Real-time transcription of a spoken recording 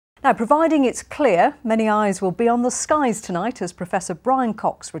Now, providing it's clear, many eyes will be on the skies tonight as Professor Brian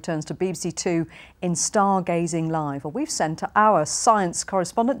Cox returns to BBC Two in Stargazing Live. Well, we've sent our science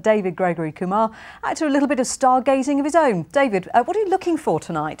correspondent, David Gregory-Kumar, out to a little bit of stargazing of his own. David, what are you looking for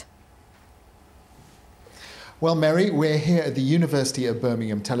tonight? Well, Mary, we're here at the University of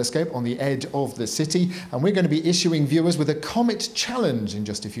Birmingham telescope on the edge of the city, and we're going to be issuing viewers with a comet challenge in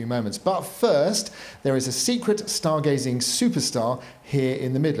just a few moments. But first, there is a secret stargazing superstar here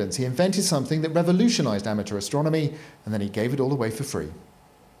in the Midlands. He invented something that revolutionised amateur astronomy, and then he gave it all away for free.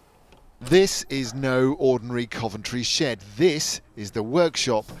 This is no ordinary Coventry shed. This is the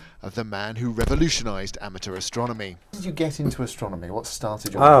workshop of the man who revolutionised amateur astronomy. How did you get into astronomy? What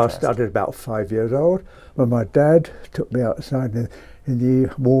started your interest? I started about 5 years old when my dad took me outside in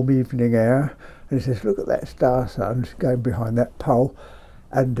the warm evening air and he says, look at that star sun going behind that pole,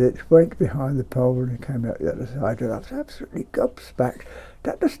 and it went behind the pole and it came out the other side, and I was absolutely gobsmacked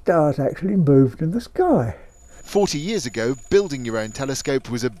that the stars actually moved in the sky. 40 years ago, building your own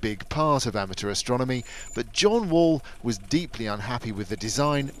telescope was a big part of amateur astronomy, but John Wall was deeply unhappy with the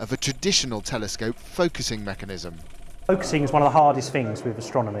design of a traditional telescope focusing mechanism. Focusing is one of the hardest things with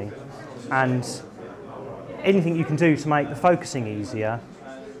astronomy, and anything you can do to make the focusing easier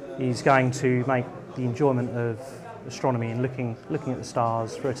is going to make the enjoyment of astronomy and looking at the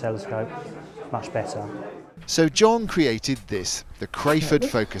stars through a telescope much better. So John created this, the Crayford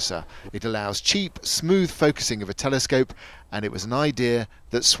Focuser. It allows cheap, smooth focusing of a telescope, and it was an idea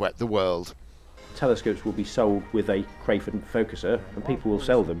that swept the world. Telescopes will be sold with a Crayford Focuser, and people will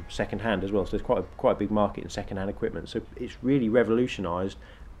sell them second-hand as well, so there's quite a big market in second-hand equipment. So it's really revolutionised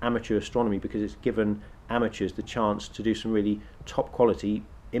amateur astronomy because it's given amateurs the chance to do some really top-quality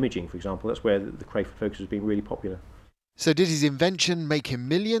imaging, for example. That's where the Crayford Focuser has been really popular. So did his invention make him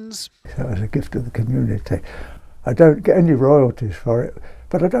millions? So it was a gift of the community. I don't get any royalties for it,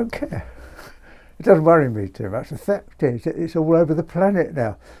 but I don't care. It doesn't worry me too much. The fact is, it's all over the planet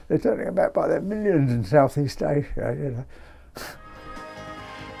now. They're talking about by their millions in Southeast Asia, you know.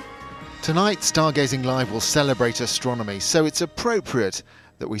 Tonight, Stargazing Live will celebrate astronomy, so it's appropriate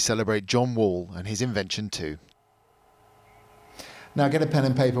that we celebrate John Wall and his invention too. Now get a pen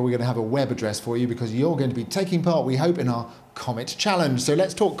and paper, we're going to have a web address for you because you're going to be taking part, we hope, in our Comet Challenge. So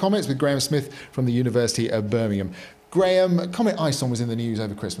let's talk comets with Graham Smith from the University of Birmingham. Graham, Comet Ison was in the news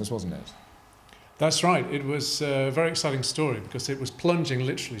over Christmas, wasn't it? That's right. It was a very exciting story because it was plunging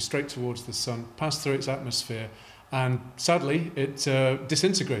literally straight towards the sun, passed through its atmosphere, and sadly it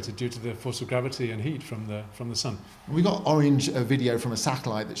disintegrated due to the force of gravity and heat from the sun. We got orange video from a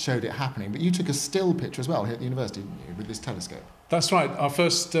satellite that showed it happening, but you took a still picture as well here at the university, didn't you, with this telescope? That's right. Our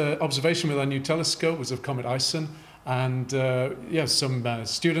first observation with our new telescope was of Comet Ison, and some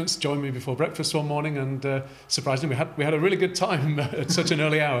students joined me before breakfast one morning, and surprisingly we had a really good time at such an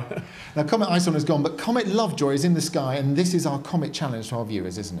early hour. Now Comet Ison is gone, but Comet Lovejoy is in the sky, and this is our Comet Challenge to our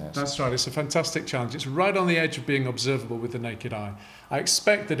viewers, isn't it? That's right. It's a fantastic challenge. It's right on the edge of being observable with the naked eye. I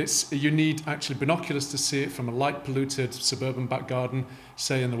expect that you need actually binoculars to see it from a light polluted suburban back garden,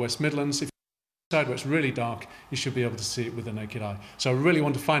 say in the West Midlands. If where it's really dark, you should be able to see it with the naked eye. So I really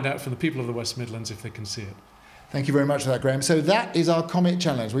want to find out from the people of the West Midlands if they can see it. Thank you very much for that, Graham. So that is our Comet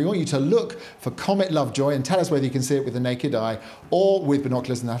Challenge. We want you to look for Comet Lovejoy and tell us whether you can see it with the naked eye or with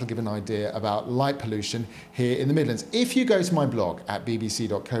binoculars, and that'll give an idea about light pollution here in the Midlands. If you go to my blog at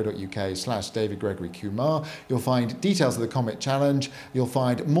bbc.co.uk/David Gregory-Kumar, you'll find details of the Comet Challenge. You'll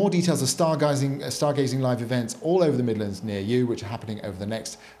find more details of Stargazing Live events all over the Midlands near you, which are happening over the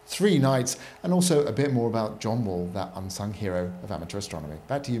next 3 nights, and also a bit more about John Wall, that unsung hero of amateur astronomy.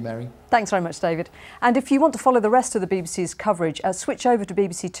 Back to you, Mary. Thanks very much, David. And if you want to follow the rest of the BBC's coverage, switch over to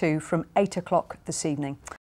BBC Two from 8 o'clock this evening.